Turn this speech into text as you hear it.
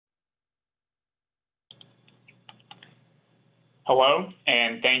Hello,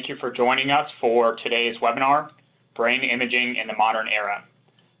 and thank you for joining us for today's webinar, Brain Imaging in the Modern Era.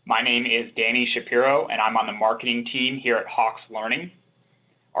 My name is Danny Shapiro, and I'm on the marketing team here at Hawks Learning.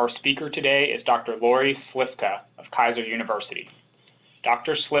 Our speaker today is Dr. Laurie Slifka of Kaiser University.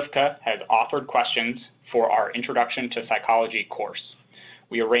 Dr. Slifka has authored questions for our Introduction to Psychology course.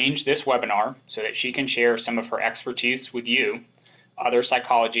 We arranged this webinar so that she can share some of her expertise with you, other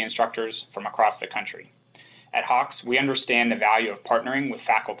psychology instructors from across the country. At Hawks, we understand the value of partnering with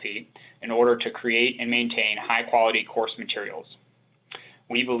faculty in order to create and maintain high-quality course materials.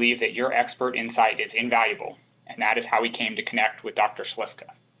 We believe that your expert insight is invaluable, and that is how we came to connect with Dr.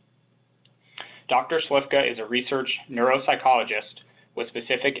 Slifka. Dr. Slifka is a research neuropsychologist with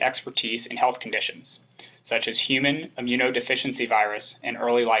specific expertise in health conditions, such as human immunodeficiency virus and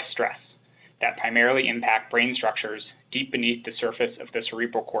early life stress, that primarily impact brain structures deep beneath the surface of the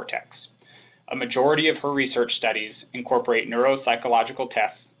cerebral cortex. A majority of her research studies incorporate neuropsychological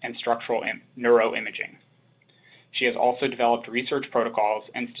tests and structural neuroimaging. She has also developed research protocols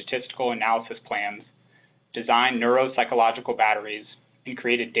and statistical analysis plans, designed neuropsychological batteries, and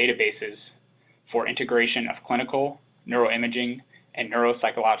created databases for integration of clinical, neuroimaging, and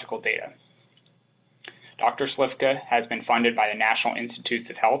neuropsychological data. Dr. Slifka has been funded by the National Institutes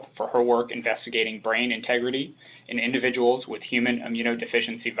of Health for her work investigating brain integrity in individuals with human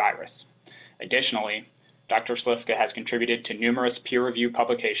immunodeficiency virus. Additionally, Dr. Slifka has contributed to numerous peer-reviewed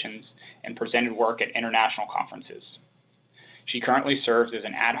publications and presented work at international conferences. She currently serves as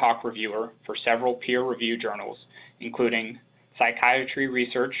an ad hoc reviewer for several peer-reviewed journals, including Psychiatry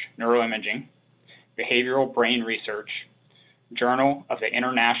Research Neuroimaging, Behavioral Brain Research, Journal of the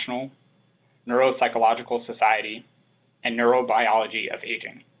International Neuropsychological Society, and Neurobiology of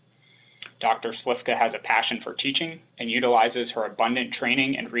Aging. Dr. Slifka has a passion for teaching and utilizes her abundant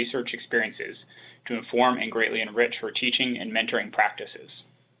training and research experiences to inform and greatly enrich her teaching and mentoring practices.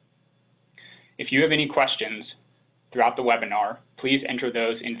 If you have any questions throughout the webinar, please enter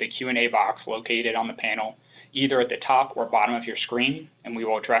those into the Q&A box located on the panel, either at the top or bottom of your screen, and we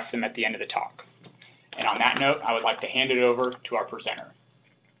will address them at the end of the talk. And on that note, I would like to hand it over to our presenter.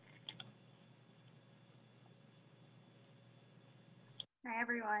 Hi,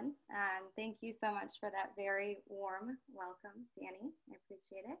 everyone. Thank you so much for that very warm welcome, Danny. I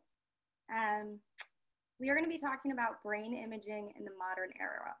appreciate it. We are going to be talking about brain imaging in the modern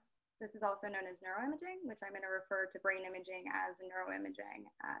era. This is also known as neuroimaging, which I'm going to refer to brain imaging as neuroimaging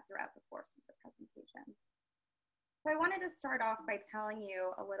throughout the course of the presentation. So I wanted to start off by telling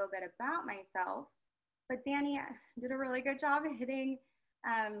you a little bit about myself, but Danny did a really good job hitting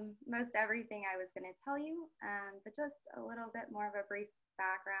most everything I was going to tell you, but just a little bit more of a brief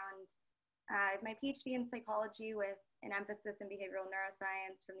background. I have my PhD in psychology with an emphasis in behavioral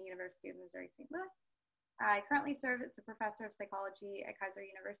neuroscience from the University of Missouri St. Louis. I currently serve as a professor of psychology at Kaiser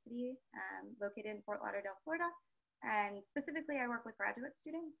University, located in Fort Lauderdale, Florida. And specifically, I work with graduate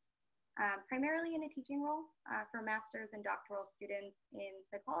students, primarily in a teaching role for master's and doctoral students in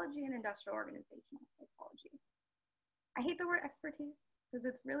psychology and industrial organizational psychology. I hate the word expertise, because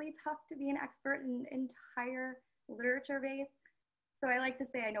it's really tough to be an expert in entire literature base. So I like to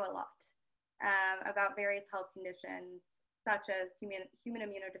say I know a lot about various health conditions, such as human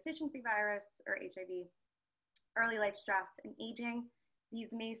immunodeficiency virus, or HIV, early life stress, and aging. These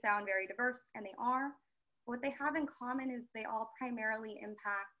may sound very diverse, and they are. What they have in common is they all primarily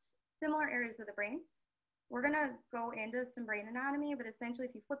impact similar areas of the brain. We're gonna go into some brain anatomy, but essentially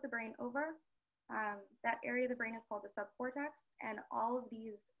if you flip the brain over, that area of the brain is called the subcortex, and all of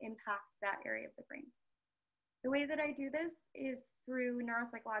these impact that area of the brain. The way that I do this is through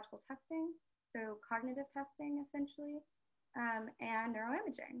neuropsychological testing, so cognitive testing essentially, and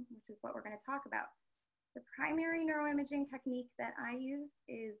neuroimaging, which is what we're going to talk about. The primary neuroimaging technique that I use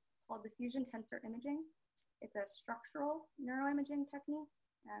is called diffusion tensor imaging. It's a structural neuroimaging technique,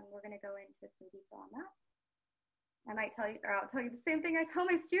 and we're going to go into some detail on that. I might tell you, or I'll tell you the same thing I tell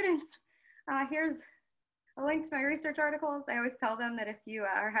my students. Here's a link to my research articles. I always tell them that if you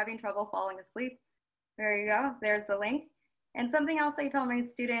are having trouble falling asleep, there you go, there's the link. And something else I tell my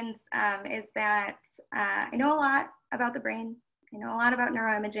students is that I know a lot about the brain, I know a lot about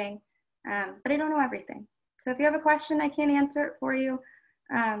neuroimaging, but I don't know everything. So if you have a question, I can't answer it for you.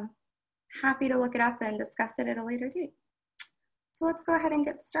 Happy to look it up and discuss it at a later date. So let's go ahead and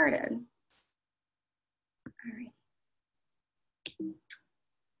get started. All right.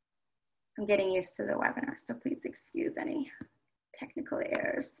 I'm getting used to the webinar, so please excuse any technical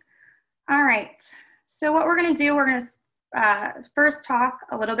errors. All right, so what we're gonna do, we're gonna first talk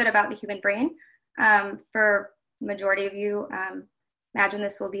a little bit about the human brain. For the majority of you, imagine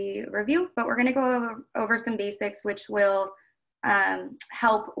this will be a review, but we're gonna go over some basics which will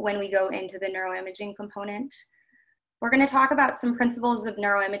help when we go into the neuroimaging component. We're going to talk about some principles of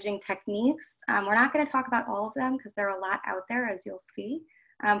neuroimaging techniques. We're not going to talk about all of them because there are a lot out there, as you'll see.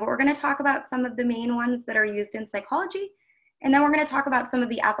 But we're going to talk about some of the main ones that are used in psychology. And then we're going to talk about some of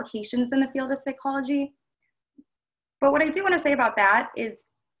the applications in the field of psychology. But what I do want to say about that is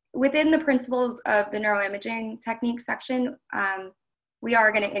within the principles of the neuroimaging techniques section, we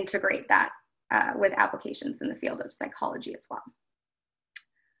are going to integrate that with applications in the field of psychology as well.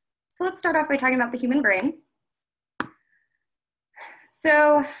 So let's start off by talking about the human brain.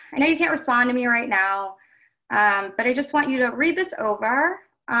 So I know you can't respond to me right now, but I just want you to read this over.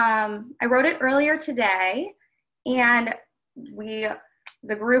 I wrote it earlier today, and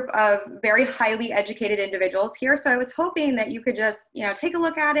it's a group of very highly educated individuals here. So I was hoping that you could just, take a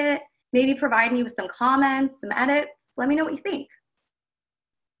look at it, maybe provide me with some comments, some edits. Let me know what you think.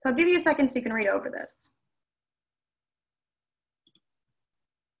 So I'll give you a second so you can read over this.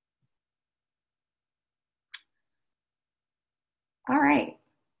 All right.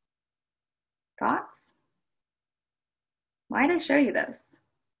 Thoughts? Why did I show you this?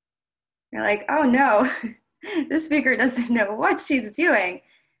 You're like, oh no, this speaker doesn't know what she's doing.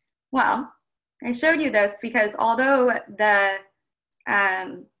 Well, I showed you this because although the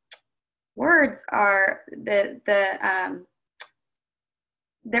words are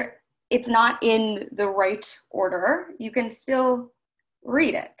it's not in the right order, you can still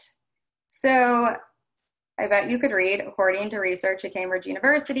read it. So I bet you could read, according to research at Cambridge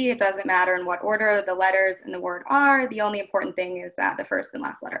University, it doesn't matter in what order the letters in the word are. The only important thing is that the first and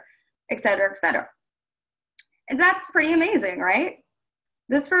last letter, et cetera, et cetera. And that's pretty amazing, right?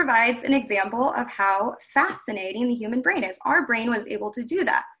 This provides an example of how fascinating the human brain is. Our brain was able to do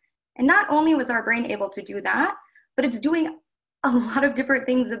that. And not only was our brain able to do that, but it's doing a lot of different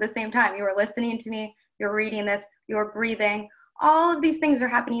things at the same time. You are listening to me, you're reading this, you're breathing. All of these things are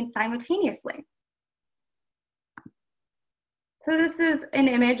happening simultaneously. So this is an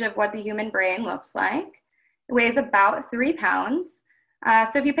image of what the human brain looks like. It weighs about 3 pounds.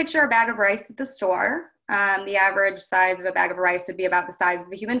 So if you picture a bag of rice at the store, the average size of a bag of rice would be about the size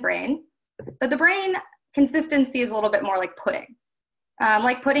of a human brain. But the brain consistency is a little bit more like pudding.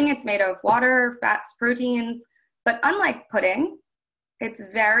 Like pudding, it's made of water, fats, proteins. But unlike pudding, it's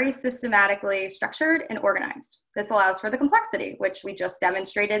very systematically structured and organized. This allows for the complexity, which we just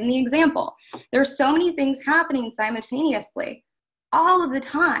demonstrated in the example. There's so many things happening simultaneously, all of the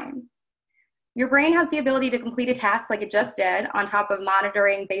time. Your brain has the ability to complete a task like it just did, on top of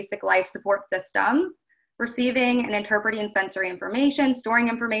monitoring basic life support systems, receiving and interpreting sensory information, storing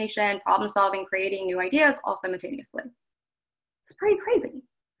information, problem solving, creating new ideas, all simultaneously. It's pretty crazy,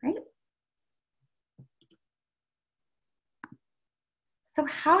 right? So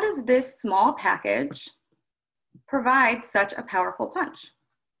how does this small package provide such a powerful punch?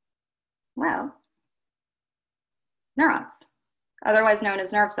 Well, neurons, otherwise known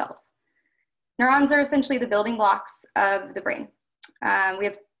as nerve cells. Neurons are essentially the building blocks of the brain. We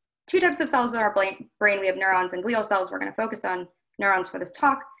have 2 types of cells in our brain. We have neurons and glial cells. We're going to focus on neurons for this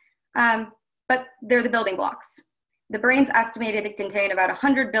talk, but they're the building blocks. The brain's estimated to contain about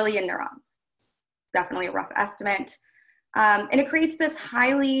 100 billion neurons. It's definitely a rough estimate. And it creates this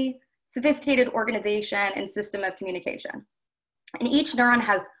highly sophisticated organization and system of communication. And each neuron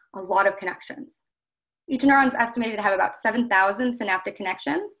has a lot of connections. Each neuron is estimated to have about 7,000 synaptic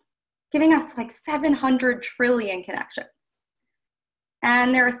connections, giving us like 700 trillion connections.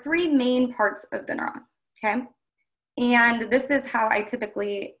 And there are 3 main parts of the neuron, okay? And this is how I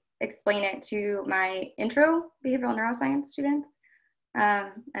typically explain it to my intro behavioral neuroscience students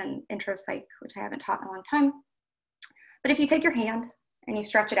and intro psych, which I haven't taught in a long time. But if you take your hand and you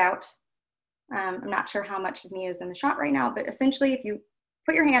stretch it out, I'm not sure how much of me is in the shot right now, but essentially if you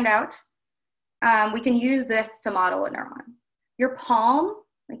put your hand out, we can use this to model a neuron. Your palm,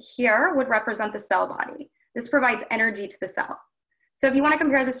 like here, would represent the cell body. This provides energy to the cell. So if you want to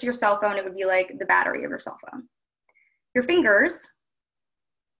compare this to your cell phone, it would be like the battery of your cell phone. Your fingers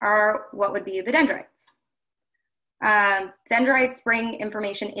are what would be the dendrites. Dendrites bring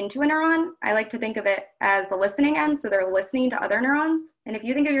information into a neuron. I like to think of it as the listening end, so they're listening to other neurons. And if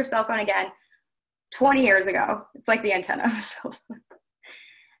you think of your cell phone again, 20 years ago, it's like the antenna of a cell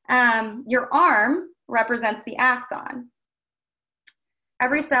phone. Your arm represents the axon.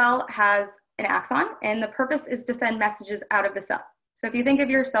 Every cell has an axon, and the purpose is to send messages out of the cell. So if you think of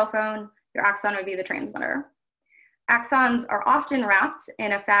your cell phone, your axon would be the transmitter. Axons are often wrapped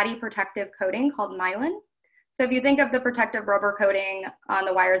in a fatty protective coating called myelin. So if you think of the protective rubber coating on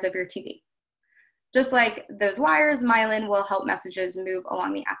the wires of your TV, just like those wires, myelin will help messages move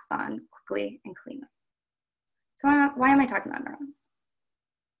along the axon quickly and cleanly. So why am I talking about neurons?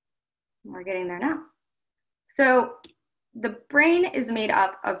 We're getting there now. So the brain is made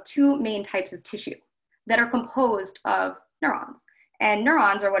up of two main types of tissue that are composed of neurons. And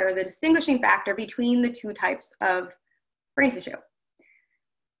neurons are what are the distinguishing factor between the two types of brain tissue.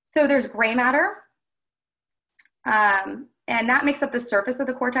 So there's gray matter, and that makes up the surface of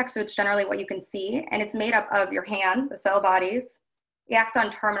the cortex, so it's generally what you can see, and it's made up of your hand, the cell bodies, the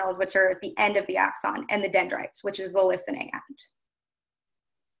axon terminals, which are at the end of the axon, and the dendrites, which is the listening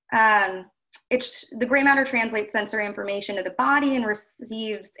end. The gray matter translates sensory information to the body and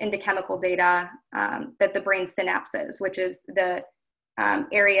receives into chemical data that the brain synapses, which is the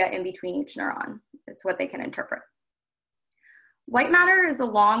area in between each neuron. It's what they can interpret. White matter is the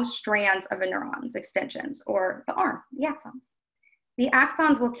long strands of a neuron's extensions, or the arm, the axons. The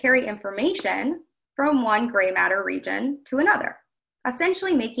axons will carry information from one gray matter region to another,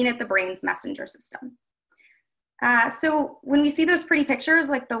 essentially making it the brain's messenger system. So when we see those pretty pictures,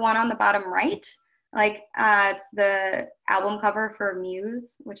 like the one on the bottom right, like it's the album cover for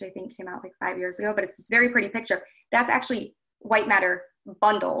Muse, which I think came out like 5 years ago, but it's this very pretty picture. That's actually white matter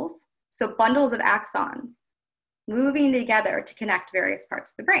bundles. So bundles of axons moving together to connect various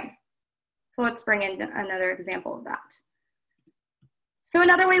parts of the brain. So let's bring in another example of that. So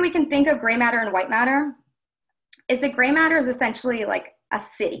another way we can think of gray matter and white matter is that gray matter is essentially like a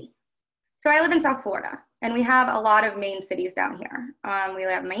city. So I live in South Florida, and we have a lot of main cities down here. We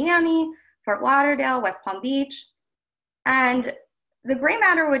have Miami, Fort Lauderdale, West Palm Beach, and the gray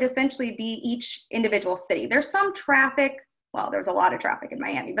matter would essentially be each individual city. There's some traffic, well, there's a lot of traffic in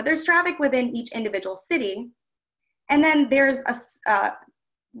Miami, but there's traffic within each individual city. And then there's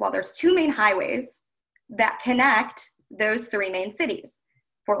there's two main highways that connect those three main cities,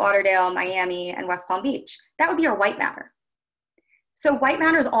 Fort Lauderdale, Miami, and West Palm Beach. That would be our white matter. So white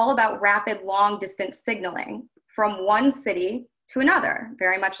matter is all about rapid long distance signaling from one city to another,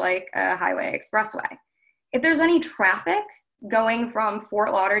 very much like a highway expressway. If there's any traffic going from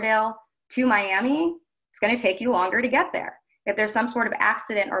Fort Lauderdale to Miami, it's going to take you longer to get there. If there's some sort of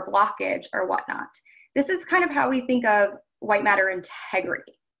accident or blockage or whatnot. This is kind of how we think of white matter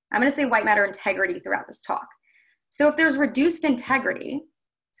integrity. I'm going to say white matter integrity throughout this talk. So if there's reduced integrity,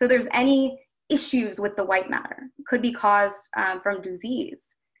 so there's any issues with the white matter, could be caused from disease,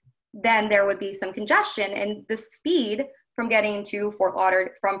 then there would be some congestion, and the speed from getting to Fort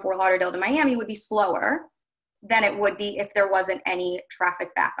Lauderdale to Miami would be slower than it would be if there wasn't any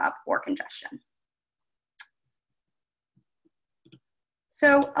traffic backup or congestion.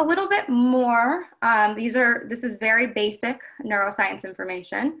 So a little bit more, this is very basic neuroscience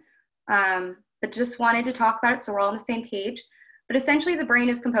information, but just wanted to talk about it so we're all on the same page. But essentially the brain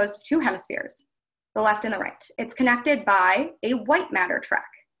is composed of two hemispheres, the left and the right. It's connected by a white matter track,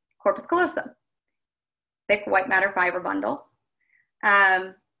 corpus callosum, thick white matter fiber bundle.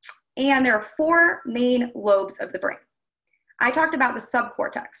 And there are four main lobes of the brain. I talked about the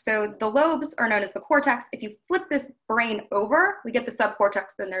subcortex. So the lobes are known as the cortex. If you flip this brain over, we get the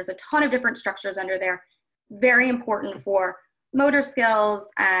subcortex, and there's a ton of different structures under there. Very important for motor skills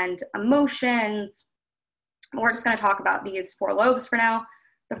and emotions. We're just going to talk about these four lobes for now.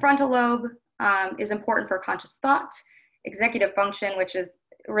 The frontal lobe is important for conscious thought, executive function, which is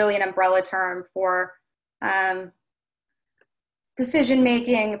really an umbrella term for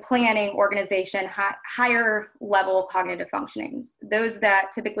decision-making, planning, organization, higher level cognitive functionings, those that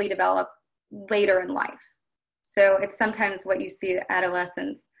typically develop later in life. So it's sometimes what you see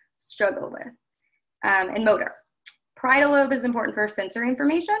adolescents struggle with. And motor. Parietal lobe is important for sensory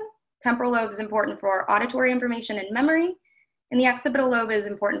information. Temporal lobe is important for auditory information and memory. And the occipital lobe is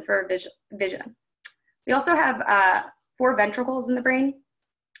important for vision. We also have 4 ventricles in the brain.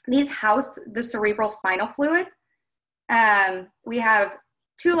 These house the cerebral spinal fluid. We have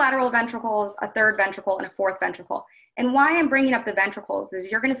 2 lateral ventricles, a 3rd ventricle, and a 4th ventricle. And why I'm bringing up the ventricles is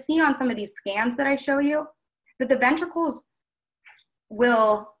you're going to see on some of these scans that I show you that the ventricles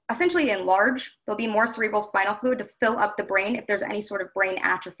will essentially enlarge. There'll be more cerebral spinal fluid to fill up the brain if there's any sort of brain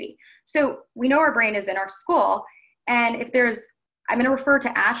atrophy. So we know our brain is in our skull, and if there's, I'm going to refer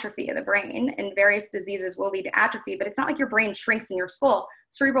to atrophy of the brain, and various diseases will lead to atrophy, but it's not like your brain shrinks in your skull.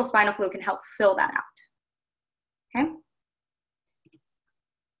 Cerebral spinal fluid can help fill that out. Okay?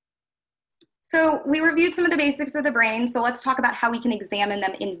 So we reviewed some of the basics of the brain, so let's talk about how we can examine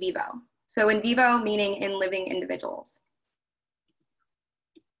them in vivo. So in vivo, meaning in living individuals.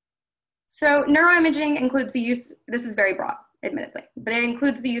 So neuroimaging includes the use, this is very broad, admittedly, but it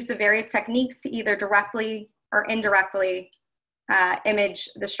includes the use of various techniques to either directly or indirectly image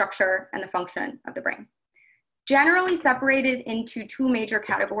the structure and the function of the brain. generally separated into two major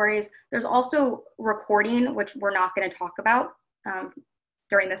categories. There's also recording, which we're not going to talk about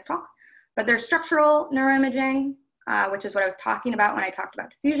during this talk, but there's structural neuroimaging, which is what I was talking about when I talked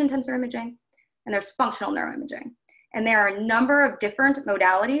about diffusion tensor imaging, and there's functional neuroimaging. And there are a number of different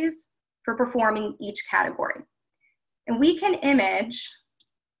modalities for performing each category. And we can image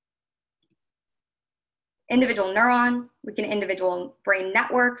individual neuron, we can individual brain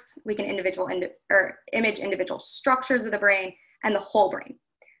networks, we can image individual structures of the brain and the whole brain.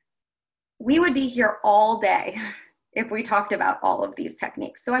 We would be here all day if we talked about all of these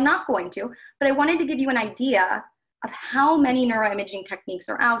techniques. So I'm not going to, but I wanted to give you an idea of how many neuroimaging techniques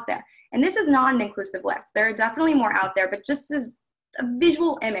are out there. And this is not an inclusive list. There are definitely more out there, but just as a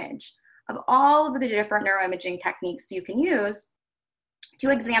visual image of all of the different neuroimaging techniques you can use to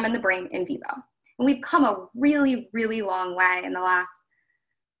examine the brain in vivo. And we've come a really, really long way in the last,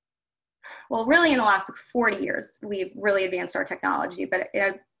 well, really in the last 40 years, we've really advanced our technology, but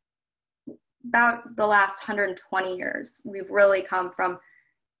about the last 120 years, we've really come from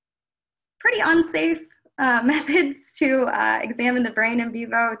pretty unsafe methods to examine the brain in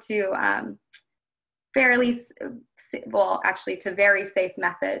vivo to fairly, well, actually to very safe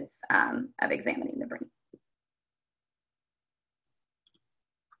methods of examining the brain.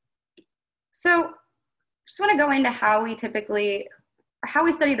 So just want to go into how we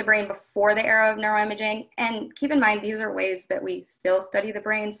study the brain before the era of neuroimaging. And keep in mind, these are ways that we still study the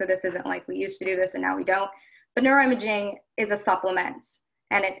brain. So this isn't like we used to do this and now we don't. But neuroimaging is a supplement,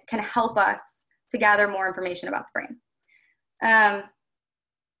 and it can help us to gather more information about the brain.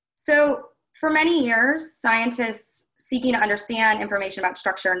 So for many years, scientists seeking to understand information about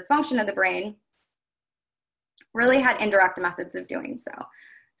structure and function of the brain really had indirect methods of doing so.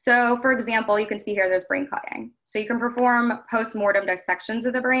 So for example, you can see here there's brain cutting. So you can perform post-mortem dissections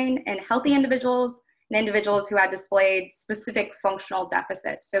of the brain in healthy individuals and individuals who had displayed specific functional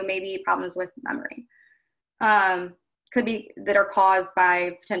deficits. So maybe problems with memory. Could be that are caused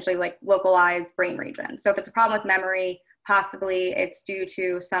by potentially like localized brain regions. So if it's a problem with memory, possibly it's due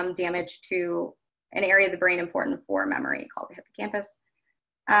to some damage to an area of the brain important for memory called the hippocampus.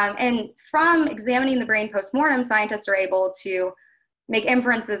 And from examining the brain post-mortem, scientists are able to make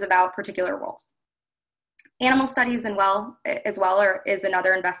inferences about particular roles. Animal studies as well is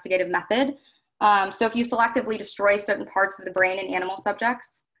another investigative method. So if you selectively destroy certain parts of the brain in animal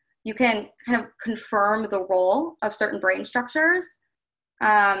subjects, you can kind of confirm the role of certain brain structures,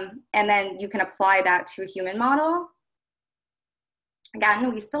 and then you can apply that to a human model.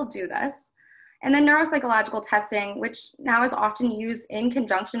 Again, we still do this. And then neuropsychological testing, which now is often used in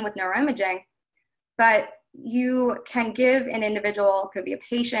conjunction with neuroimaging, but you can give an individual, could be a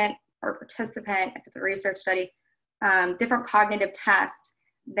patient or a participant, if it's a research study, different cognitive tests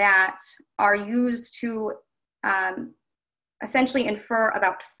that are used to essentially infer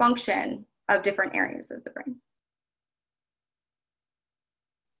about function of different areas of the brain.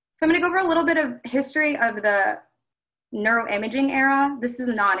 So I'm going to go over a little bit of history of the neuroimaging era. This does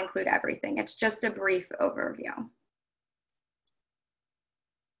not include everything. It's just a brief overview.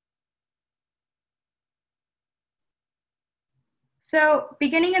 So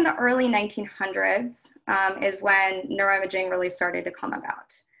beginning in the early 1900s is when neuroimaging really started to come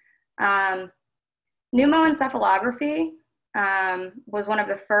about. Pneumoencephalography was one of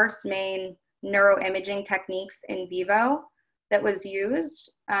the first main neuroimaging techniques in vivo that was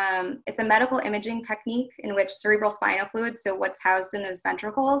used. It's a medical imaging technique in which cerebral spinal fluid, so what's housed in those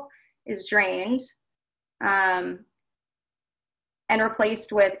ventricles, is drained and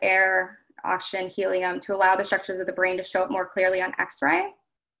replaced with air, oxygen, helium to allow the structures of the brain to show up more clearly on X-ray.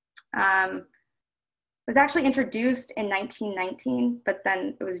 It was actually introduced in 1919, but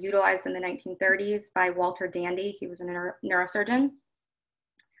then it was utilized in the 1930s by Walter Dandy. He was a neurosurgeon.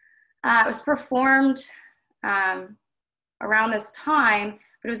 It was performed around this time,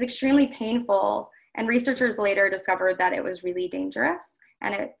 but it was extremely painful, and researchers later discovered that it was really dangerous,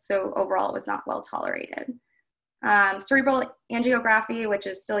 and so overall it was not well tolerated. Cerebral angiography, which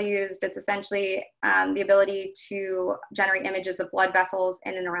is still used, it's essentially the ability to generate images of blood vessels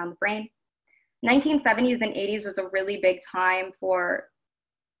in and around the brain. 1970s and 80s was a really big time for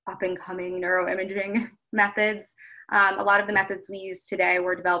up-and-coming neuroimaging methods. A lot of the methods we use today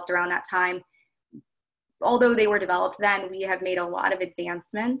were developed around that time. Although they were developed then, we have made a lot of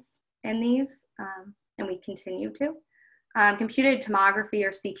advancements in these, and we continue to. Computed tomography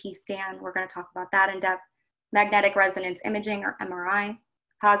or CT scan, we're going to talk about that in depth. Magnetic resonance imaging or MRI,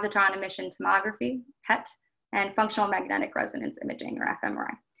 positron emission tomography, PET, and functional magnetic resonance imaging or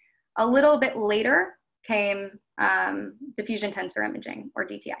fMRI. A little bit later came diffusion tensor imaging or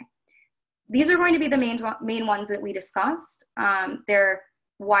DTI. these are going to be the main ones that we discussed. They're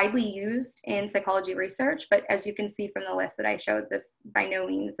widely used in psychology research, but as you can see from the list that I showed, this by no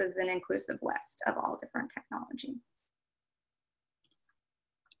means is an inclusive list of all different technology.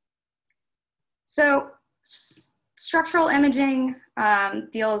 So structural imaging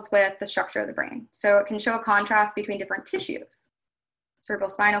deals with the structure of the brain. So it can show a contrast between different tissues, cerebral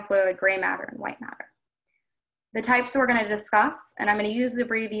spinal fluid, gray matter, and white matter. The types we're going to discuss, and I'm going to use the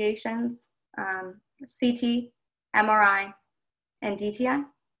abbreviations, CT, MRI, and DTI.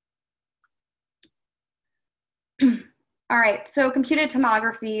 All right, so computed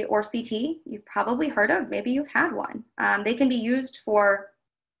tomography or CT, you've probably heard of, maybe you've had one. They can be used for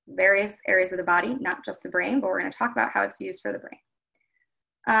various areas of the body, not just the brain, but we're going to talk about how it's used for the brain.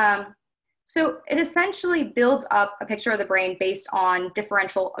 So it essentially builds up a picture of the brain based on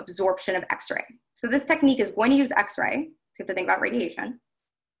differential absorption of X-ray. So this technique is going to use X-ray, so you have to think about radiation.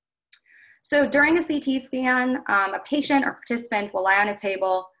 So during a CT scan, a patient or participant will lie on a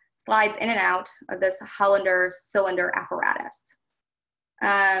table, slides in and out of this Hollander cylinder apparatus.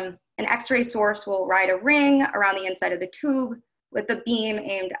 An X-ray source will ride a ring around the inside of the tube with the beam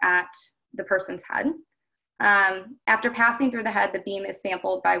aimed at the person's head. After passing through the head, the beam is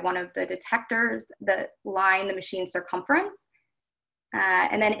sampled by one of the detectors that line the machine's circumference.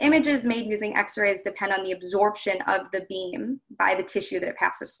 And then images made using X-rays depend on the absorption of the beam by the tissue that it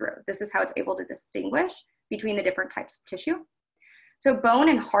passes through. This is how it's able to distinguish between the different types of tissue. So bone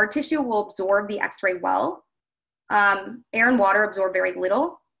and hard tissue will absorb the X-ray well. Air and water absorb very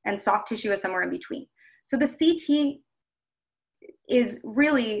little, and soft tissue is somewhere in between. So the CT is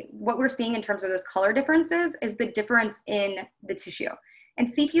really what we're seeing in terms of those color differences is the difference in the tissue.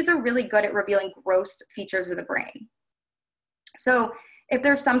 And CTs are really good at revealing gross features of the brain. So if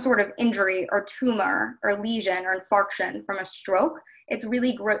there's some sort of injury or tumor or lesion or infarction from a stroke, it's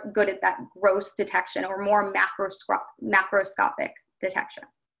really good at that gross detection or more macroscopic detection.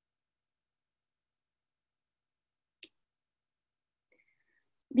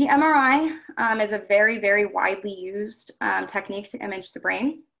 The MRI is a very, very widely used technique to image the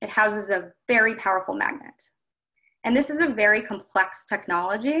brain. It houses a very powerful magnet. And this is a very complex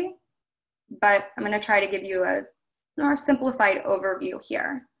technology, but I'm going to try to give you a more simplified overview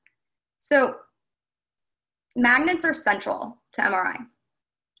here. So magnets are central to MRI,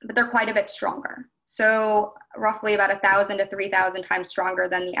 but they're quite a bit stronger. So roughly about 1,000 to 3,000 times stronger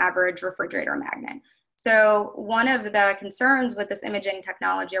than the average refrigerator magnet. So one of the concerns with this imaging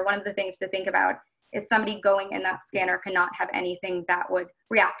technology, or one of the things to think about, is somebody going in that scanner cannot have anything that would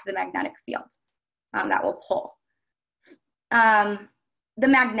react to the magnetic field that will pull. The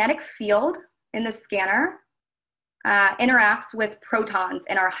magnetic field in the scanner interacts with protons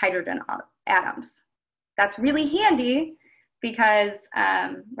in our hydrogen atoms. That's really handy because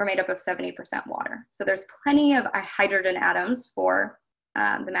we're made up of 70% water. So there's plenty of hydrogen atoms for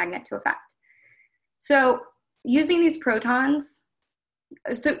the magnet to affect. So using these protons,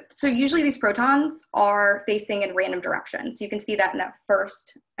 so usually these protons are facing in random directions. So you can see that in that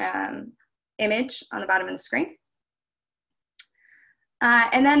first image on the bottom of the screen.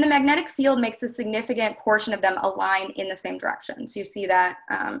 And then the magnetic field makes a significant portion of them align in the same direction. So you see that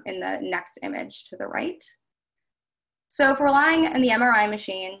in the next image to the right. So if we're lying in the MRI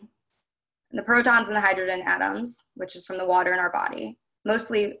machine, the protons and the hydrogen atoms, which is from the water in our body,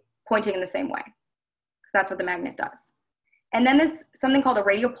 mostly pointing in the same way, because that's what the magnet does. And then this, something called a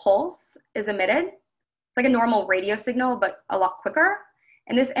radio pulse is emitted. It's like a normal radio signal, but a lot quicker.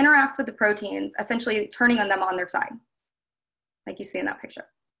 And this interacts with the proteins, essentially turning on them on their side, like you see in that picture.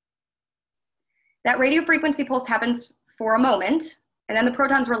 That radio frequency pulse happens for a moment, and then the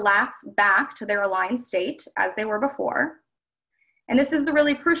protons relax back to their aligned state as they were before. And this is the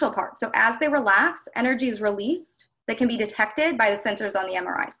really crucial part. So as they relax, energy is released that can be detected by the sensors on the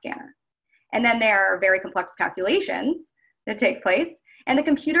MRI scanner. And then there are very complex calculations that take place, and the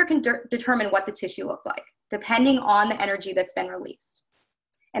computer can determine what the tissue looked like, depending on the energy that's been released.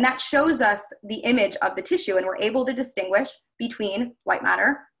 And that shows us the image of the tissue, and we're able to distinguish between white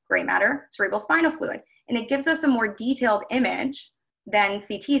matter, gray matter, cerebral spinal fluid. And it gives us a more detailed image than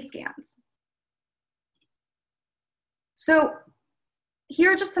CT scans. So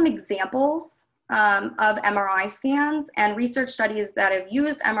here are just some examples of MRI scans and research studies that have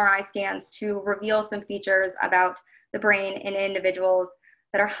used MRI scans to reveal some features about the brain in individuals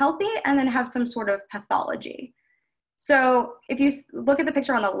that are healthy and then have some sort of pathology. So if you look at the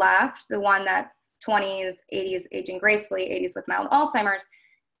picture on the left, the one that's 20s, 80s, aging gracefully, 80s with mild Alzheimer's,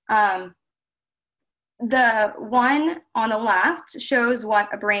 the one on the left shows what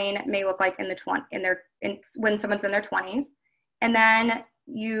a brain may look like in the when someone's in their 20s. And then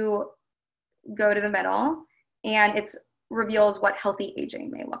you go to the middle, and it reveals what healthy aging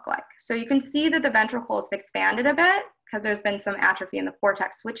may look like. So you can see that the ventricles have expanded a bit because there's been some atrophy in the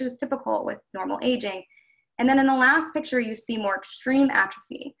cortex, which is typical with normal aging. And then in the last picture, you see more extreme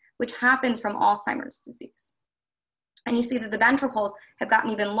atrophy, which happens from Alzheimer's disease. And you see that the ventricles have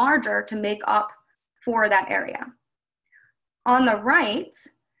gotten even larger to make up for that area. On the right,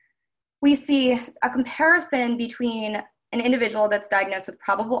 we see a comparison between an individual that's diagnosed with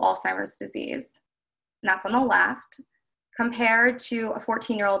probable Alzheimer's disease, and that's on the left, compared to a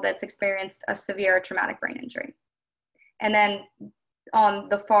 14-year-old that's experienced a severe traumatic brain injury. And then on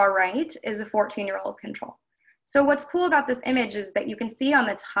the far right is a 14-year-old control. So what's cool about this image is that you can see on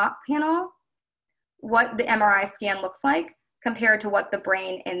the top panel what the MRI scan looks like compared to what the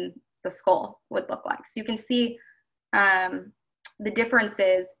brain in the skull would look like. So you can see the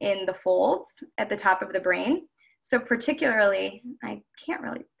differences in the folds at the top of the brain. So particularly, I can't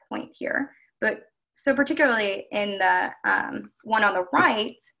really point here, but so particularly in the one on the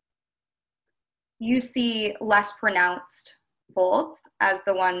right, you see less pronounced folds as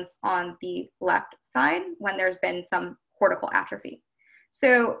the ones on the left side when there's been some cortical atrophy.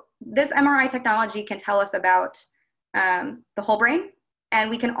 So this MRI technology can tell us about the whole brain, and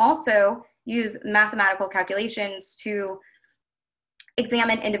we can also use mathematical calculations to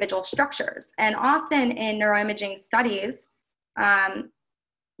examine individual structures. And often in neuroimaging studies,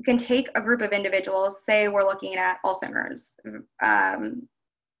 you can take a group of individuals, say we're looking at Alzheimer's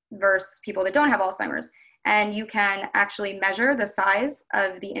versus people that don't have Alzheimer's, and you can actually measure the size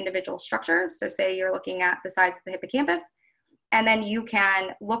of the individual structures. So say you're looking at the size of the hippocampus, and then you can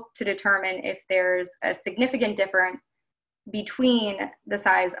look to determine if there's a significant difference between the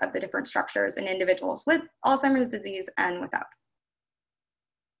size of the different structures in individuals with Alzheimer's disease and without.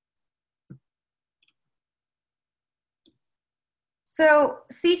 So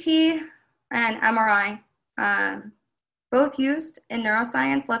CT and MRI, both used in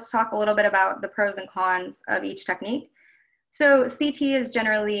neuroscience. Let's talk a little bit about the pros and cons of each technique. So CT is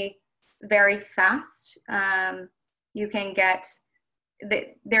generally very fast. You can get,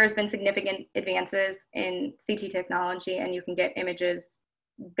 there's been significant advances in CT technology, and you can get images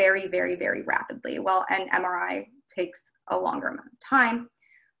very, very, very rapidly. Well, and MRI takes a longer amount of time.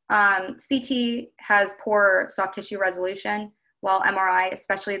 CT has poor soft tissue resolution, while MRI,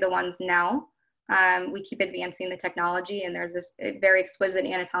 especially the ones now, we keep advancing the technology, and there's this very exquisite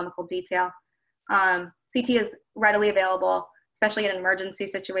anatomical detail. CT is readily available, especially in an emergency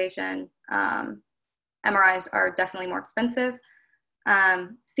situation. MRIs are definitely more expensive.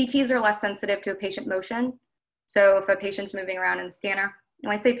 CTs are less sensitive to a patient motion. So if a patient's moving around in the scanner,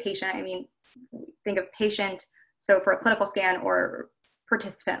 when I say patient, I mean, think of patient, so for a clinical scan, or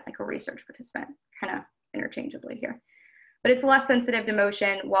participant, like a research participant, kind of interchangeably here. But it's less sensitive to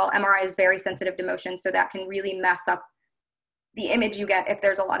motion, while MRI is very sensitive to motion, so that can really mess up the image you get if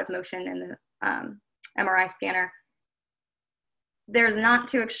there's a lot of motion in the MRI scanner. There's not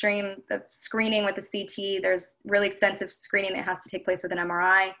too extreme of screening with the CT. There's really extensive screening that has to take place with an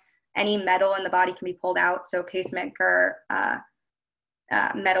MRI. Any metal in the body can be pulled out, so pacemaker,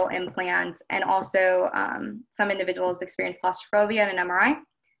 metal implant, and also some individuals experience claustrophobia in an MRI.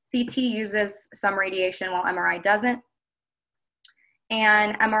 CT uses some radiation while MRI doesn't.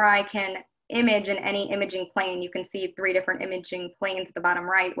 And MRI can image in any imaging plane. You can see 3 different imaging planes at the bottom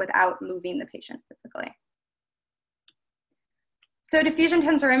right without moving the patient physically. So diffusion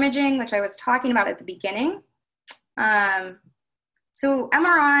tensor imaging, which I was talking about at the beginning. So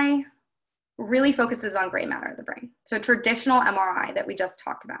MRI really focuses on gray matter of the brain. So traditional MRI that we just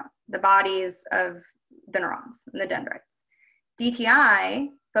talked about, the bodies of the neurons and the dendrites. DTI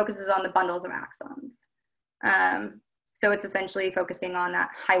focuses on the bundles of axons. So it's essentially focusing on that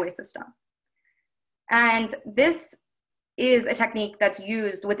highway system. And this is a technique that's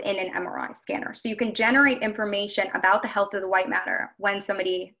used within an MRI scanner. So you can generate information about the health of the white matter when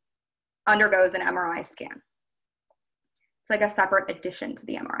somebody undergoes an MRI scan. It's like a separate addition to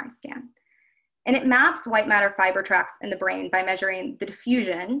the MRI scan. And it maps white matter fiber tracts in the brain by measuring the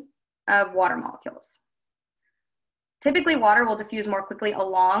diffusion of water molecules. Typically, water will diffuse more quickly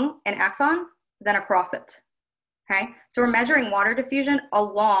along an axon than across it. Okay, so we're measuring water diffusion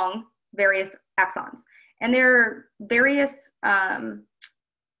along various axons. And there are various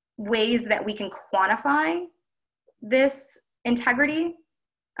ways that we can quantify this integrity.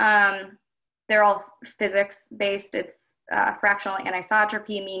 They're all physics-based. It's fractional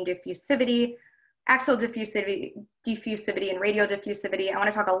anisotropy, mean diffusivity, axial diffusivity, and radial diffusivity. I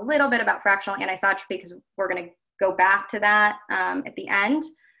want to talk a little bit about fractional anisotropy because we're going to go back to that at the end.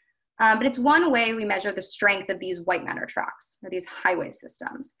 But it's one way we measure the strength of these white matter tracts, or these highway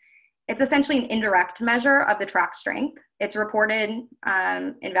systems. It's essentially an indirect measure of the track strength. It's reported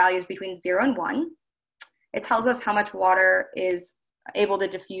in values between 0 and 1. It tells us how much water is able to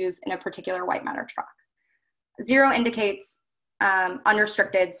diffuse in a particular white matter track. 0 indicates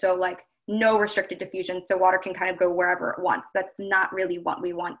unrestricted, so like no restricted diffusion, so water can kind of go wherever it wants. That's not really what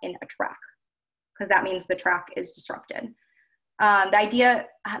we want in a track, because that means the track is disrupted. The idea,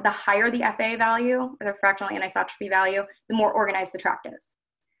 the higher the FA value, the fractional anisotropy value, the more organized the track is.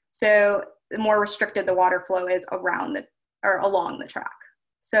 So the more restricted the water flow is around or along the track.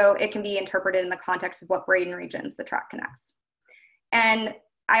 So it can be interpreted in the context of what brain regions the track connects. And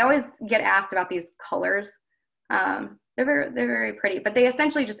I always get asked about these colors. They're very pretty, but they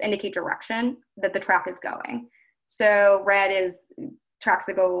essentially just indicate direction that the track is going. So red is tracks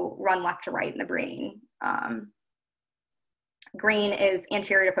that run left to right in the brain. Green is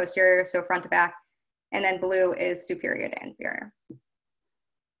anterior to posterior, so front to back, and then blue is superior to inferior.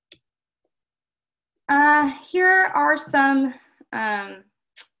 Here are some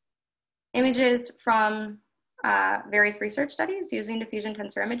images from various research studies using diffusion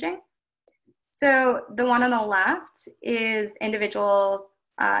tensor imaging. So the one on the left is an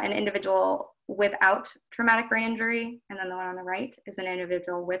individual without traumatic brain injury, and then the one on the right is an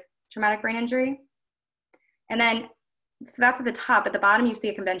individual with traumatic brain injury. And then, so that's at the top. At the bottom, you see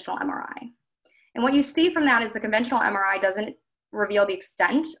a conventional MRI. And what you see from that is the conventional MRI doesn't reveal the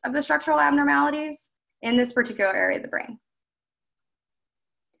extent of the structural abnormalities in this particular area of the brain.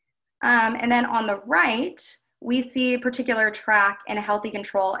 And then on the right, we see a particular track in a healthy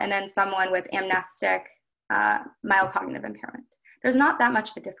control and then someone with amnestic mild cognitive impairment. There's not that much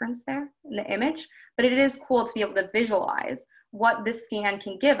of a difference there in the image, but it is cool to be able to visualize what this scan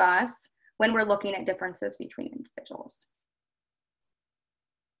can give us when we're looking at differences between individuals.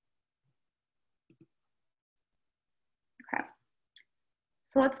 Okay,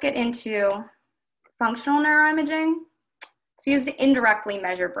 so let's get into functional neuroimaging. It's used to indirectly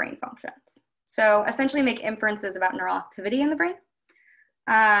measure brain functions. So essentially make inferences about neural activity in the brain.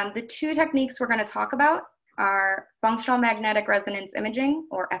 The two techniques we're going to talk about are functional magnetic resonance imaging,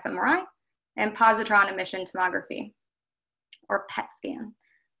 or fMRI, and positron emission tomography, or PET scan.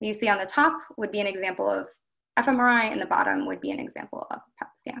 You see on the top would be an example of fMRI, and the bottom would be an example of PET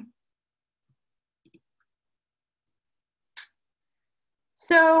scan.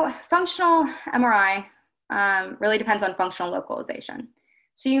 So functional MRI really depends on functional localization.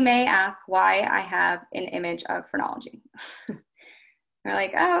 So you may ask why I have an image of phrenology. They're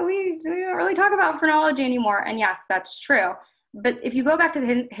like, oh, we don't really talk about phrenology anymore. And yes, that's true. But if you go back to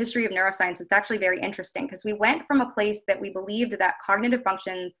the history of neuroscience, it's actually very interesting because we went from a place that we believed that cognitive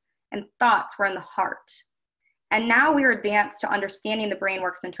functions and thoughts were in the heart. And now we're advanced to understanding the brain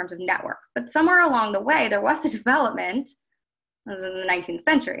works in terms of network. But somewhere along the way, there was a development, it was in the 19th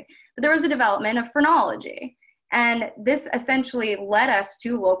century, but there was a development of phrenology. And this essentially led us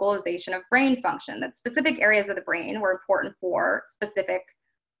to localization of brain function, that specific areas of the brain were important for specific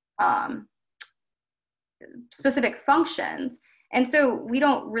functions. And so we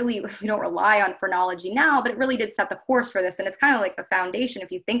don't rely on phrenology now, but it really did set the course for this. And it's kind of like the foundation,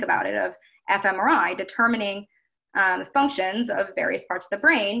 if you think about it, of fMRI, determining the functions of various parts of the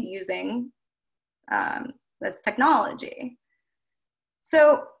brain using this technology.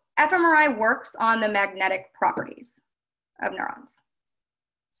 So fMRI works on the magnetic properties of neurons.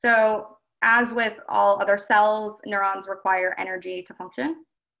 So as with all other cells, neurons require energy to function.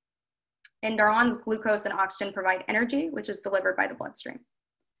 In neurons, glucose and oxygen provide energy, which is delivered by the bloodstream.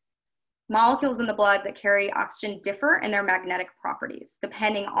 Molecules in the blood that carry oxygen differ in their magnetic properties,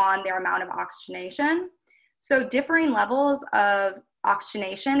 depending on their amount of oxygenation. So differing levels of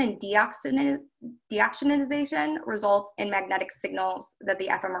oxygenation and deoxygenization results in magnetic signals that the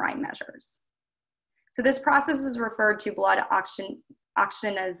fMRI measures. So this process is referred to blood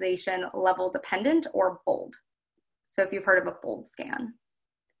oxygenization level dependent, or BOLD. So if you've heard of a BOLD scan.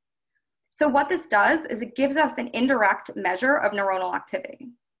 So what this does is it gives us an indirect measure of neuronal activity.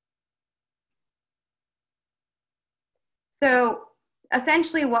 So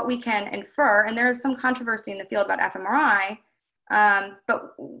essentially what we can infer, and there's some controversy in the field about fMRI,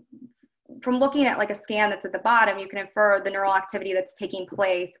 but from looking at like a scan that's at the bottom, you can infer the neural activity that's taking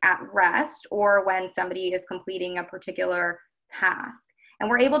place at rest or when somebody is completing a particular task. And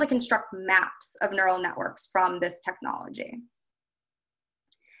we're able to construct maps of neural networks from this technology.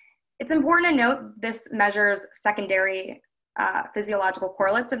 It's important to note this measures secondary physiological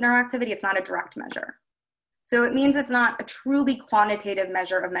correlates of neuroactivity. It's not a direct measure. So it means it's not a truly quantitative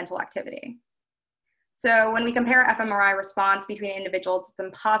measure of mental activity. So when we compare fMRI response between individuals, it's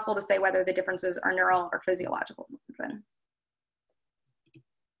impossible to say whether the differences are neural or physiological driven.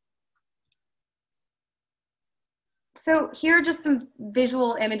 So here are just some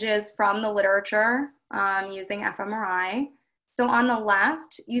visual images from the literature using fMRI. So on the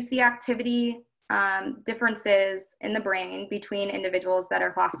left, you see activity differences in the brain between individuals that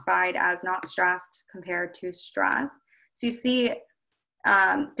are classified as not stressed compared to stressed. So you see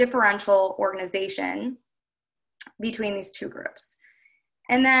differential organization between these two groups.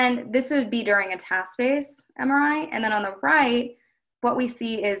 And then this would be during a task-based MRI. And then on the right, what we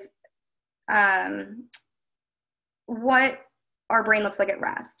see is what our brain looks like at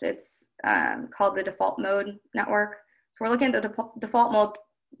rest. It's called the default mode network. So we're looking at the default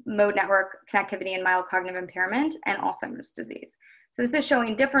mode network connectivity in mild cognitive impairment and Alzheimer's disease. So this is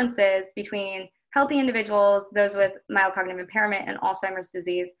showing differences between healthy individuals, those with mild cognitive impairment and Alzheimer's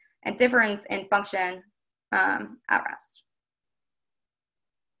disease, and difference in function at rest.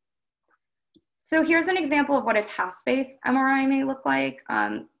 So here's an example of what a task-based MRI may look like.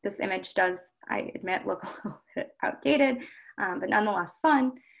 This image does, I admit, look a little bit outdated, but nonetheless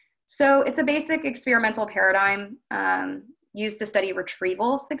fun. So it's a basic experimental paradigm used to study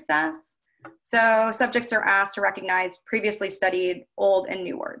retrieval success. So subjects are asked to recognize previously studied old and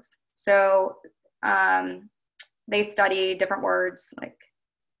new words. So they study different words like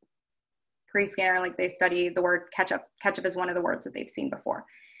pre-scanner, like they study the word ketchup. Ketchup is one of the words that they've seen before.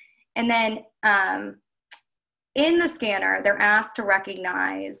 And then in the scanner, they're asked to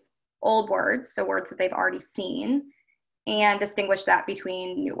recognize old words, so words that they've already seen, and distinguish that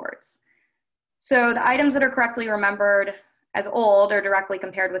between new words. So the items that are correctly remembered as old are directly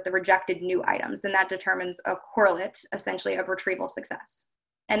compared with the rejected new items, and that determines a correlate, essentially, of retrieval success.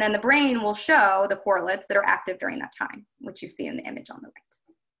 And then the brain will show the correlates that are active during that time, which you see in the image on the right.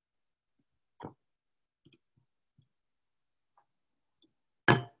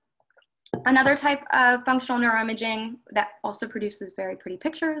 Another type of functional neuroimaging that also produces very pretty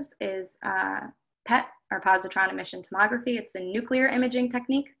pictures is PET, or positron emission tomography. It's a nuclear imaging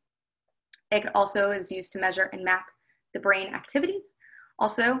technique. It also is used to measure and map the brain activities.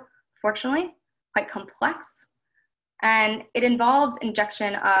 Also, fortunately, quite complex. And it involves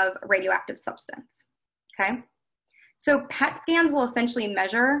injection of radioactive substance, okay? So PET scans will essentially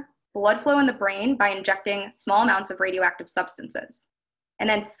measure blood flow in the brain by injecting small amounts of radioactive substances, and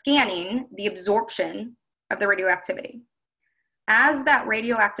then scanning the absorption of the radioactivity. As that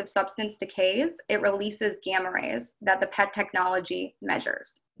radioactive substance decays, it releases gamma rays that the PET technology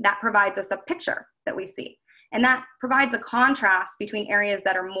measures. That provides us a picture that we see. And that provides a contrast between areas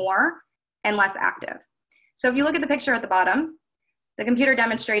that are more and less active. So if you look at the picture at the bottom, the computer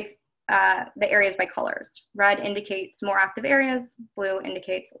demonstrates the areas by colors. Red indicates more active areas, blue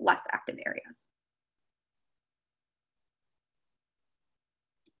indicates less active areas.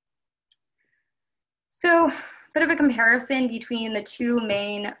 So a bit of a comparison between the two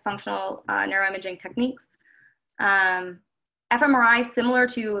main functional neuroimaging techniques. fMRI, similar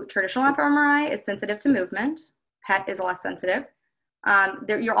to traditional fMRI, is sensitive to movement. PET is less sensitive.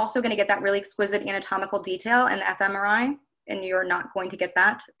 You're also going to get that really exquisite anatomical detail in the fMRI, and you're not going to get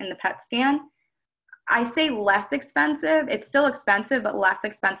that in the PET scan. I say less expensive. It's still expensive, but less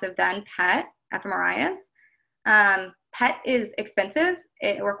expensive than PET, fMRI is. PET is expensive.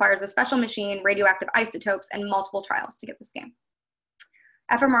 It requires a special machine, radioactive isotopes, and multiple trials to get the scan.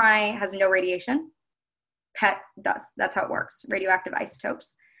 fMRI has no radiation. PET does. That's how it works, radioactive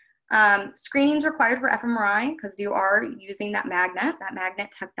isotopes. Screening is required for fMRI because you are using that magnet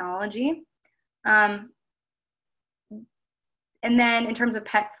technology. And then in terms of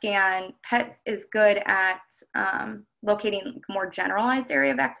PET scan, PET is good at locating a more generalized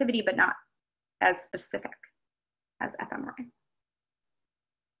area of activity, but not as specific as fMRI.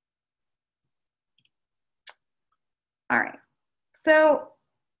 All right, so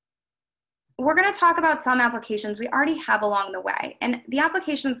we're going to talk about some applications we already have along the way. And the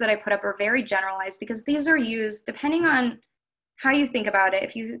applications that I put up are very generalized because these are used depending on how you think about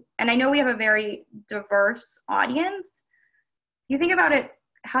it. And I know we have a very diverse audience. If you think about it,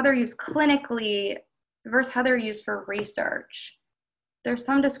 how they're used clinically versus how they're used for research, there's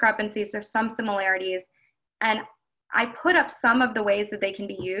some discrepancies, there's some similarities. And I put up some of the ways that they can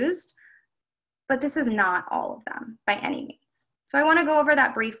be used, but this is not all of them by any means. So I want to go over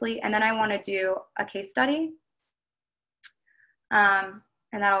that briefly, and then I want to do a case study, and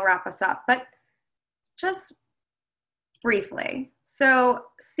that'll wrap us up. But just briefly, so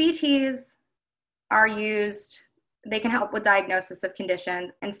CTs are used, they can help with diagnosis of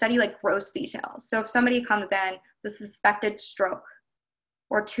conditions and study like gross details. So if somebody comes in with a suspected stroke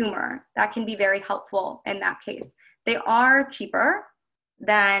or tumor, that can be very helpful in that case. They are cheaper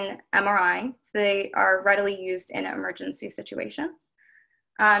than MRI, so they are readily used in emergency situations.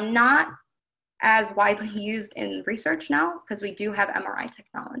 Not as widely used in research now because we do have MRI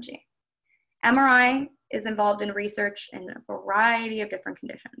technology. MRI is involved in research in a variety of different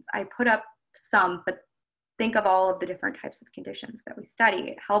conditions. I put up some, but think of all of the different types of conditions that we study.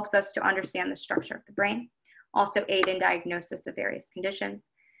 It helps us to understand the structure of the brain, also aid in diagnosis of various conditions.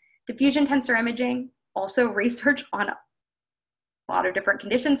 Diffusion tensor imaging, also research on a lot of different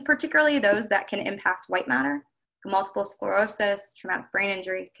conditions, particularly those that can impact white matter. Multiple sclerosis, traumatic brain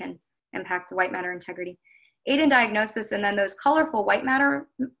injury can impact the white matter integrity. Aid in diagnosis, and then those colorful white matter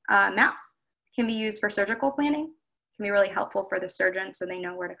maps can be used for surgical planning, can be really helpful for the surgeon so they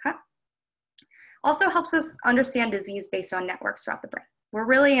know where to cut. Also helps us understand disease based on networks throughout the brain. We're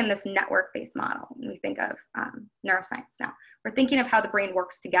really in this network-based model when we think of neuroscience now. We're thinking of how the brain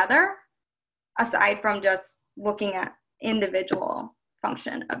works together, aside from just looking at individual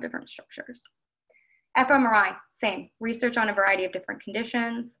function of different structures. fMRI, same. Research on a variety of different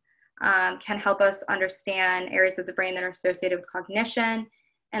conditions can help us understand areas of the brain that are associated with cognition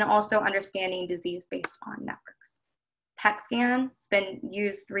and also understanding disease based on networks. PET scan has been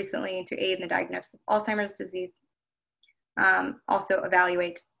used recently to aid in the diagnosis of Alzheimer's disease. Also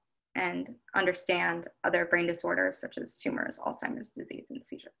evaluate and understand other brain disorders such as tumors, Alzheimer's disease, and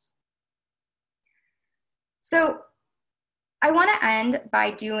seizures. So I want to end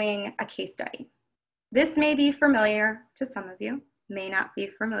by doing a case study. This may be familiar to some of you, may not be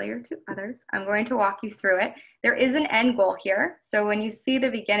familiar to others. I'm going to walk you through it. There is an end goal here. So when you see the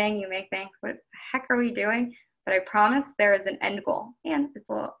beginning, you may think, what the heck are we doing? But I promise there is an end goal, and it's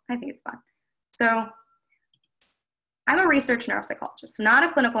a little, I think it's fun. So I'm a research neuropsychologist, not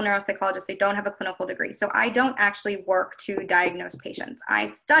a clinical neuropsychologist. I don't have a clinical degree. So I don't actually work to diagnose patients. I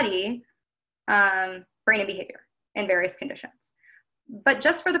study brain and behavior in various conditions. But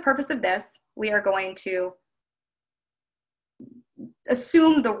just for the purpose of this, we are going to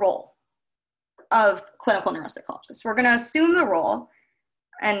assume the role of clinical neuropsychologists. We're going to assume the role,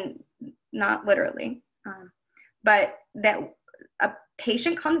 and not literally, but that a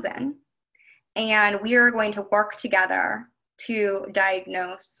patient comes in and we are going to work together to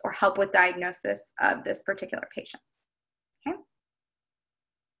diagnose or help with diagnosis of this particular patient. Okay.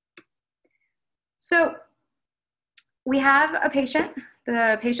 So we have a patient.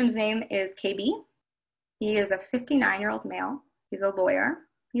 The patient's name is KB. He is a 59-year-old male. He's a lawyer.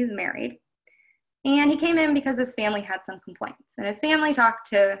 He's married. And he came in because his family had some complaints. And his family talked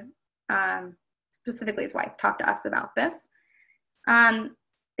to, specifically his wife, talked to us about this.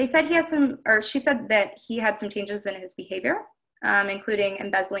 They said he has some, or she said that he had some changes in his behavior, including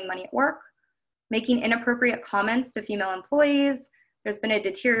embezzling money at work, making inappropriate comments to female employees. There's been a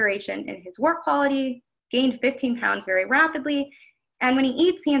deterioration in his work quality, gained 15 pounds very rapidly. And when he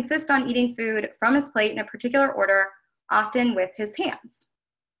eats, he insists on eating food from his plate in a particular order, often with his hands.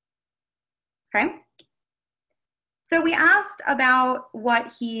 Okay. So we asked about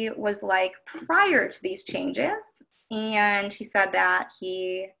what he was like prior to these changes. And he said that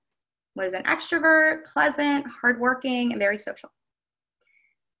he was an extrovert, pleasant, hardworking, and very social.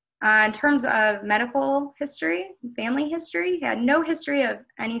 In terms of medical history, family history, he had no history of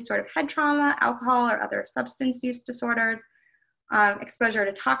any sort of head trauma, alcohol, or other substance use disorders, exposure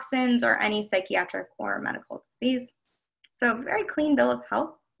to toxins, or any psychiatric or medical disease. So very clean bill of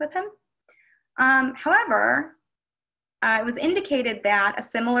health with him. However, it was indicated that a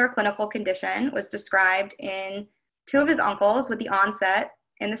similar clinical condition was described in two of his uncles with the onset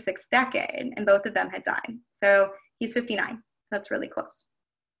in the 6th decade, and both of them had died. So he's 59, so that's really close.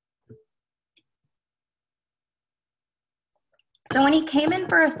 So when he came in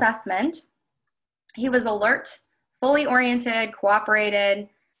for assessment, he was alert, fully oriented, cooperated.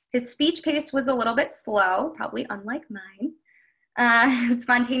 His speech pace was a little bit slow, probably unlike mine. His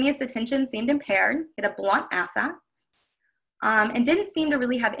spontaneous attention seemed impaired. He had a blunt affect, and didn't seem to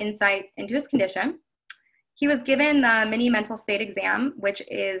really have insight into his condition. He was given the mini mental state exam, which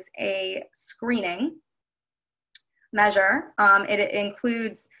is a screening measure. It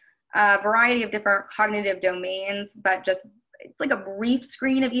includes a variety of different cognitive domains, but just it's like a brief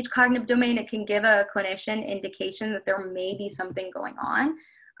screen of each cognitive domain. It can give a clinician indication that there may be something going on.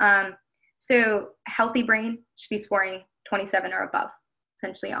 So healthy brain should be scoring 27 or above,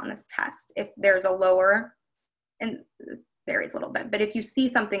 essentially, on this test. If there's a lower, and it varies a little bit, but if you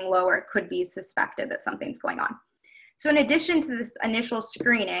see something lower, it could be suspected that something's going on. So in addition to this initial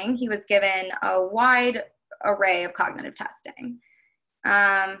screening, he was given a wide array of cognitive testing.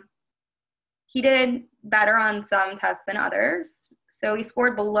 He did better on some tests than others. So he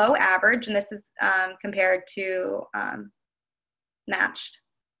scored below average, and this is compared to matched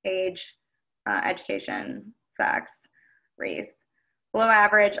age, education, sex, race. below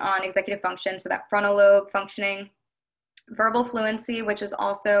average on executive function, so that frontal lobe functioning, verbal fluency, which is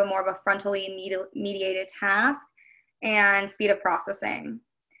also more of a frontally mediated task, and speed of processing.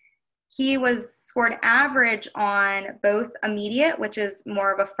 He was scored average on both immediate, which is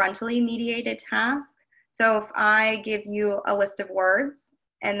more of a frontally mediated task. So if I give you a list of words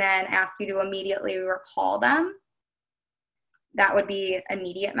and then ask you to immediately recall them, that would be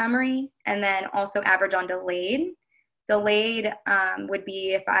immediate memory. And then also average on delayed. Delayed would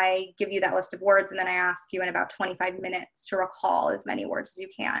be if I give you that list of words and then I ask you in about 25 minutes to recall as many words as you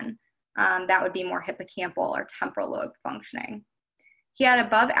can. That would be more hippocampal or temporal lobe functioning. He had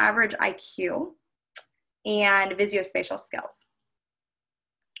above average IQ and visuospatial skills,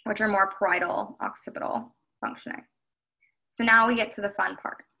 which are more parietal occipital functioning. So now we get to the fun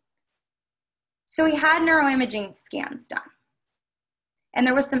part. So we had neuroimaging scans done. And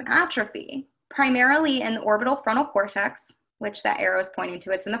there was some atrophy, primarily in the orbital frontal cortex, which that arrow is pointing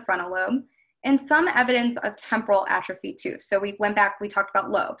to, it's in the frontal lobe, and some evidence of temporal atrophy too. So we went back, we talked about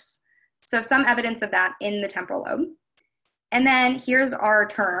lobes. So some evidence of that in the temporal lobe. And then here's our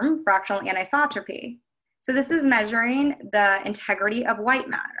term, fractional anisotropy. So this is measuring the integrity of white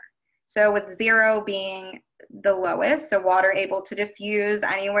matter. So with 0 being the lowest, so water able to diffuse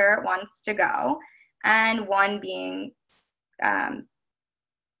anywhere it wants to go, and 1 being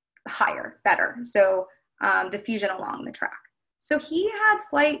higher, better, so diffusion along the track. So he had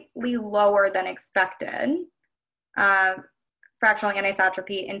slightly lower than expected fractional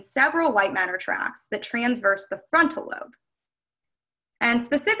anisotropy in several white matter tracks that transverse the frontal lobe. And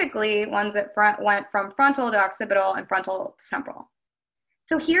specifically, ones that went from frontal to occipital and frontal to temporal.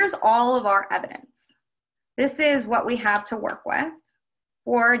 So here's all of our evidence. This is what we have to work with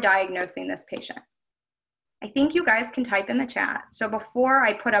for diagnosing this patient. I think you guys can type in the chat. So before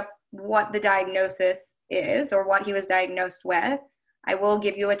I put up what the diagnosis is or what he was diagnosed with, I will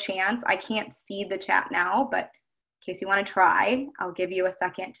give you a chance. I can't see the chat now, but in case you want to try, I'll give you a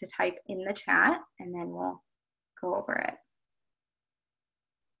second to type in the chat and then we'll go over it.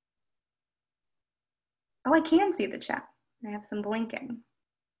 Oh, I can see the chat. I have some blinking.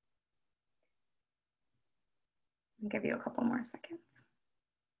 I'll give you a couple more seconds.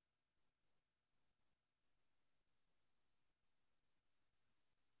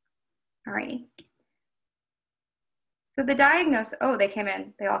 Alrighty. So the diagnosis, oh, they came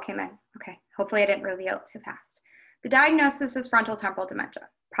in. They all came in. Okay, hopefully I didn't reveal it too fast. The diagnosis is frontal temporal dementia,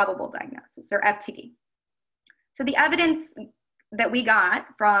 probable diagnosis, or FTD. So the evidence that we got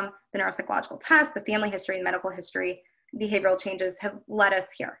from the neuropsychological test, the family history, the medical history, behavioral changes have led us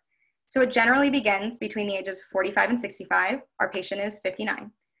here. So it generally begins between the ages of 45 and 65. Our patient is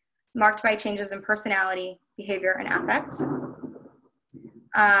 59, marked by changes in personality, behavior, and affect.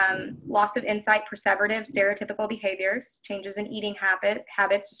 Loss of insight, perseverative, stereotypical behaviors, changes in eating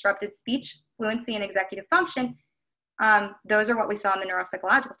habits, disrupted speech, fluency, and executive function. Those are what we saw in the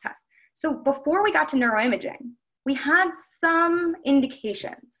neuropsychological test. So before we got to neuroimaging, we had some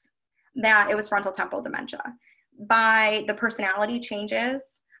indications that it was frontal temporal dementia by the personality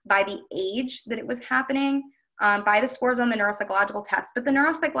changes, by the age that it was happening, by the scores on the neuropsychological test. But the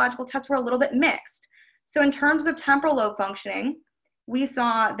neuropsychological tests were a little bit mixed. So in terms of temporal lobe functioning, we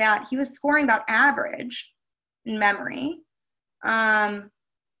saw that he was scoring about average in memory, in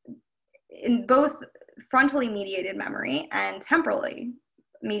both frontally mediated memory and temporally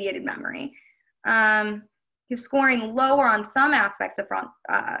mediated memory. He was scoring lower on some aspects of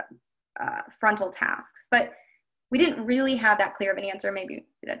frontal tasks, but we didn't really have that clear of an answer. Maybe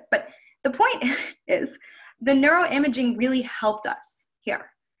we did. But the point is the neuroimaging really helped us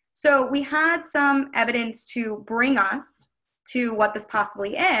here. So we had some evidence to bring us to what this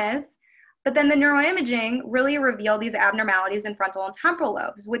possibly is, but then the neuroimaging really revealed these abnormalities in frontal and temporal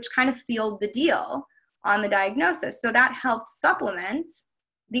lobes, which kind of sealed the deal on the diagnosis. So that helped supplement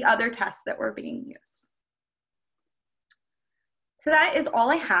the other tests that were being used. So that is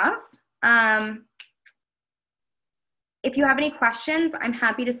all I have. If you have any questions, I'm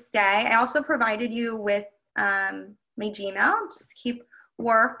happy to stay. I also provided you with my Gmail, just to keep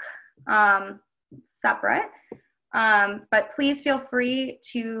work separate. But please feel free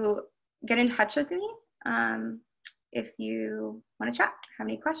to get in touch with me if you want to chat, have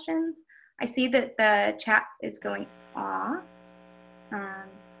any questions. I see that the chat is going off. Let me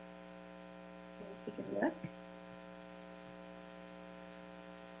take a look.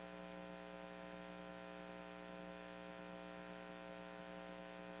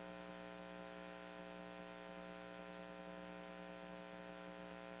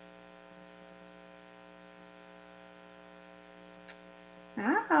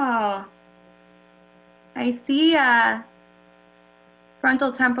 Oh, I see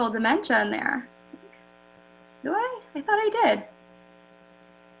frontal temporal dementia in there. Do I? I thought I did.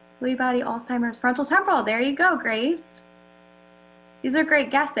 Lewy body, Alzheimer's, frontal temporal. There you go, Grace. These are great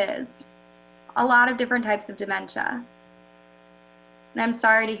guesses. A lot of different types of dementia. And I'm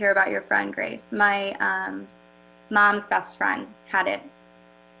sorry to hear about your friend, Grace. My mom's best friend had it.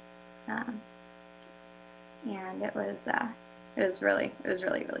 And it was really,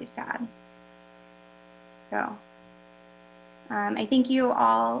 really sad. So I thank you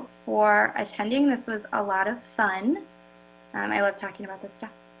all for attending. This was a lot of fun. I love talking about this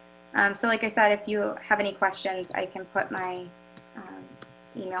stuff. So like I said, if you have any questions, I can put my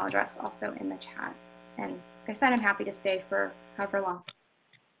email address also in the chat. And like I said, I'm happy to stay for however long.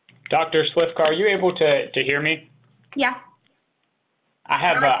 Dr. Slifka, are you able to hear me? Yeah. I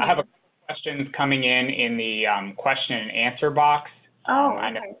have a couple questions coming in the question and answer box. Oh,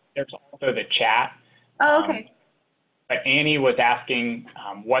 I know there's also the chat. Oh, okay. But Annie was asking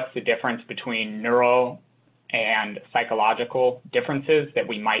what's the difference between neural and psychological differences that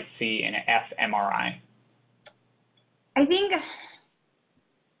we might see in an fMRI?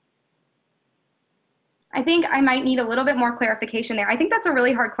 I think I might need a little bit more clarification there. I think that's a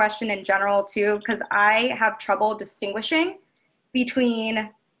really hard question in general too, because I have trouble distinguishing between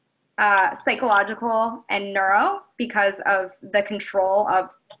psychological and neuro because of the control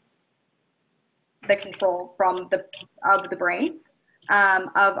from the brain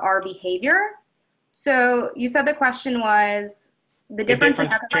of our behavior. So you said the question was the difference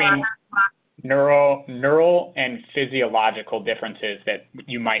between neural and physiological differences that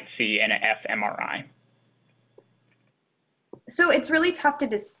you might see in an fMRI. So it's really tough to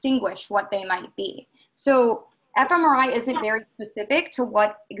distinguish what they might be. So fMRI isn't very specific to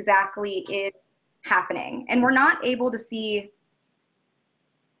what exactly is happening. And we're not able to see,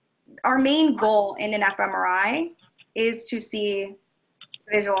 our main goal in an fMRI is to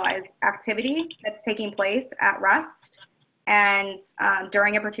visualize activity that's taking place at rest and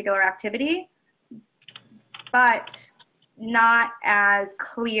during a particular activity, but not as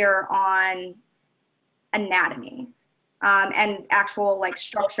clear on anatomy and actual like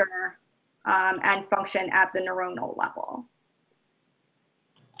structure and function at the neuronal level.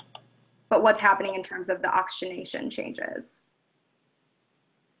 But what's happening in terms of the oxygenation changes.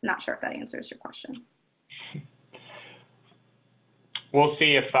 Not sure if that answers your question. We'll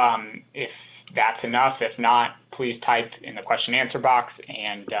see if that's enough. If not, please type in the question answer box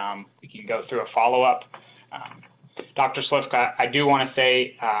and we can go through a follow-up. Dr. Slifka, I do want to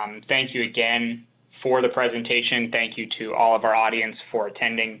say thank you again for the presentation. Thank you to all of our audience for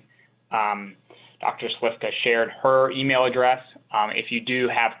attending. Dr. Slifka shared her email address. If you do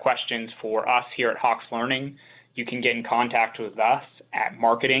have questions for us here at Hawks Learning, you can get in contact with us at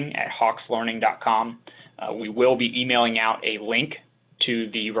marketing@hawkslearning.com. We will be emailing out a link to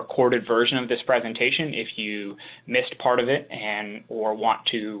the recorded version of this presentation if you missed part of it or want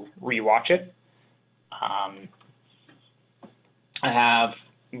to rewatch it. I have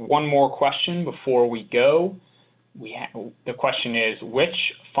one more question before we go. The question is, which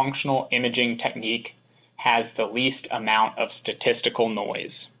functional imaging technique has the least amount of statistical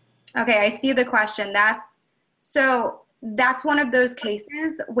noise? Okay, I see the question. That's one of those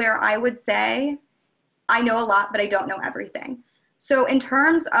cases where I would say I know a lot, but I don't know everything. So in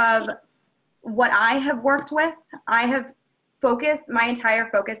terms of what I have worked with, my entire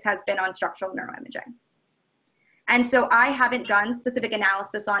focus has been on structural neuroimaging. And so I haven't done specific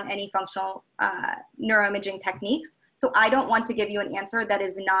analysis on any functional neuroimaging techniques. So I don't want to give you an answer that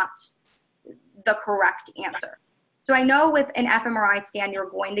is not the correct answer. So I know with an fMRI scan, you're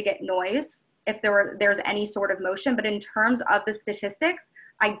going to get noise if there's any sort of motion, but in terms of the statistics,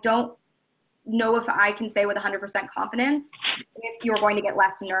 I don't know if I can say with 100% confidence if you're going to get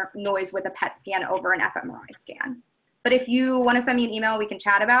less noise with a PET scan over an fMRI scan. But if you want to send me an email, we can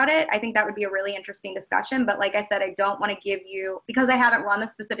chat about it. I think that would be a really interesting discussion. But like I said, I don't want to give you, because I haven't run the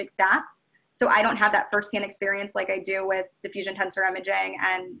specific stats, so I don't have that firsthand experience like I do with diffusion tensor imaging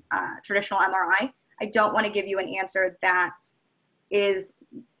and traditional MRI. I don't want to give you an answer that is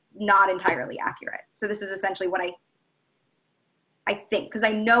not entirely accurate. So this is essentially what I think, because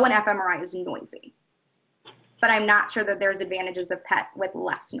I know an fMRI is noisy, but I'm not sure that there's advantages of PET with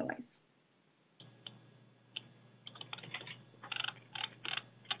less noise.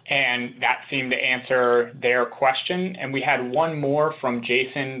 And that seemed to answer their question. And we had one more from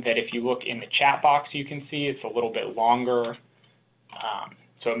Jason that if you look in the chat box, you can see it's a little bit longer.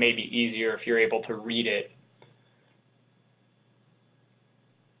 So it may be easier if you're able to read it.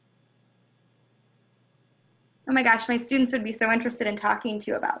 Oh my gosh, my students would be so interested in talking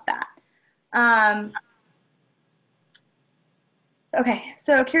to you about that. Okay,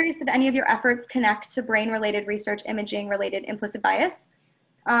 so curious if any of your efforts connect to brain-related research, imaging-related implicit bias.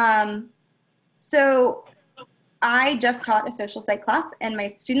 So I just taught a social psych class, and my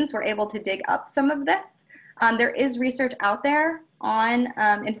students were able to dig up some of this. There is research out there on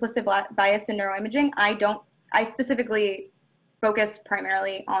implicit bias in neuroimaging. I specifically focus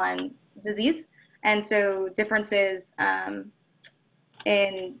primarily on disease, and so differences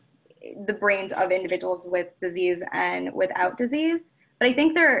in the brains of individuals with disease and without disease. But I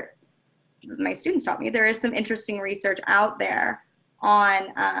think my students taught me there is some interesting research out there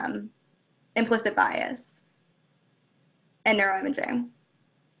on implicit bias and neuroimaging.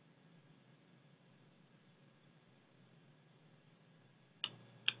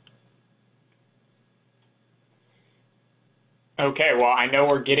 Okay, well, I know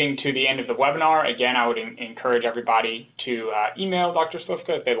we're getting to the end of the webinar. Again, I would encourage everybody to email Dr.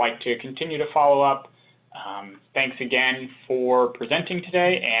 Slifka if they'd like to continue to follow up. Thanks again for presenting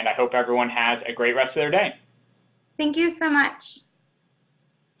today, and I hope everyone has a great rest of their day. Thank you so much.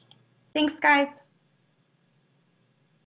 Thanks, guys.